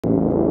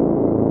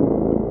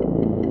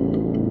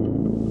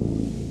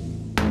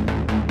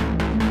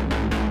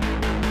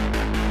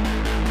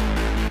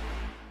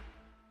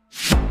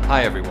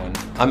Hi everyone,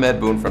 I'm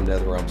Ed Boon from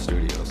NetherRealm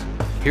Studios,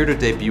 here to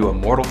debut a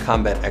Mortal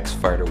Kombat X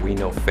fighter we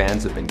know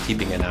fans have been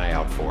keeping an eye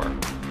out for,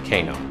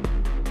 Kano.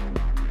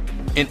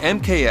 In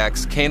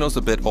MKX, Kano's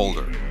a bit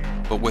older,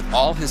 but with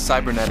all his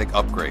cybernetic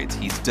upgrades,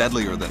 he's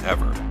deadlier than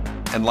ever.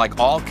 And like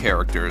all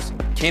characters,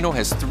 Kano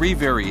has 3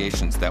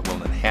 variations that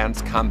will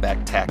enhance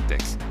combat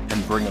tactics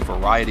and bring a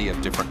variety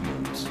of different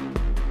moves.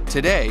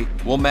 Today,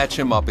 we'll match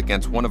him up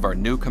against one of our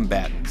new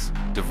combatants,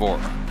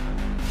 Devora.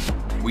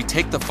 We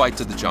take the fight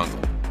to the jungle,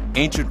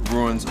 ancient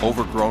ruins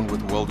overgrown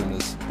with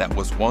wilderness that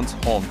was once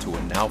home to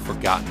a now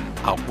forgotten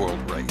outworld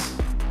race.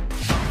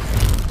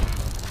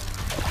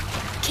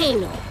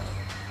 Kano.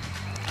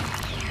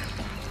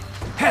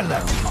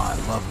 Hello, my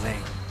lovely.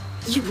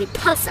 You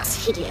repulse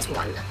us, hideous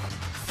one.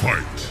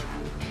 Fight!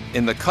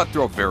 In the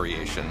cutthroat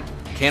variation,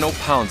 Kano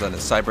pounds on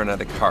his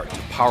cybernetic heart to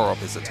power up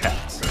his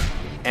attacks,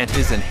 and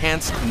his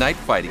enhanced night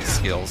fighting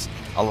skills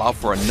allow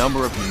for a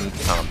number of unique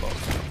combos.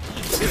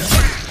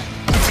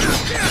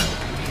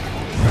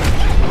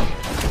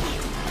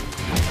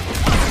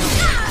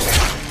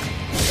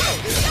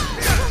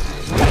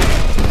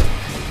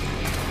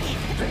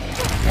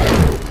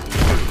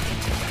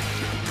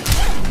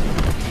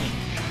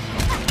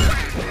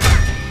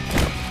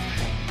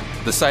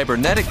 The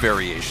cybernetic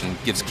variation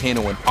gives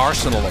Kano an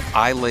arsenal of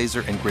eye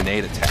laser and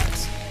grenade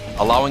attacks,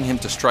 allowing him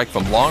to strike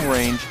from long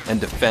range and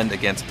defend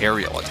against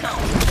aerial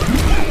attacks.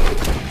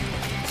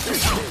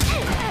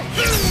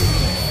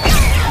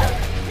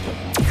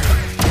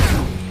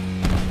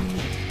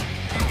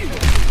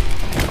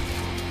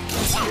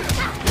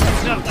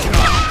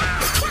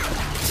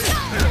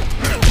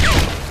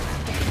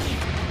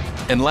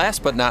 And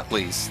last but not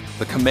least,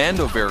 the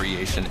commando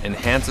variation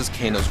enhances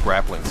Kano's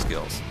grappling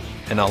skills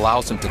and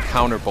allows him to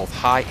counter both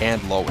high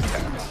and low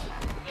attacks.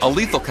 A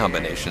lethal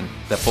combination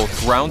that both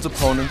grounds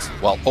opponents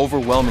while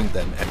overwhelming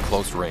them at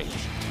close range.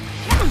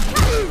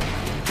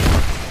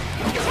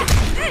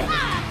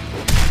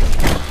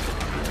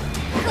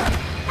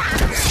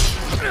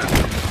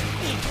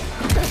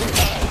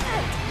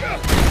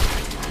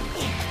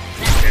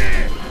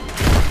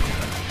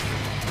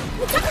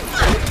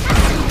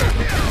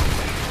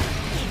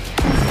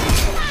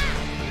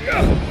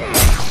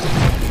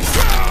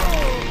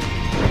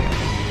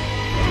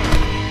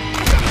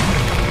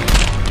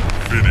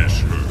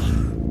 Finish her.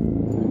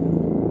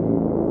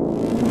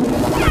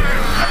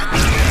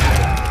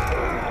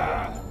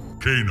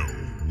 Kano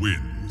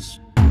wins.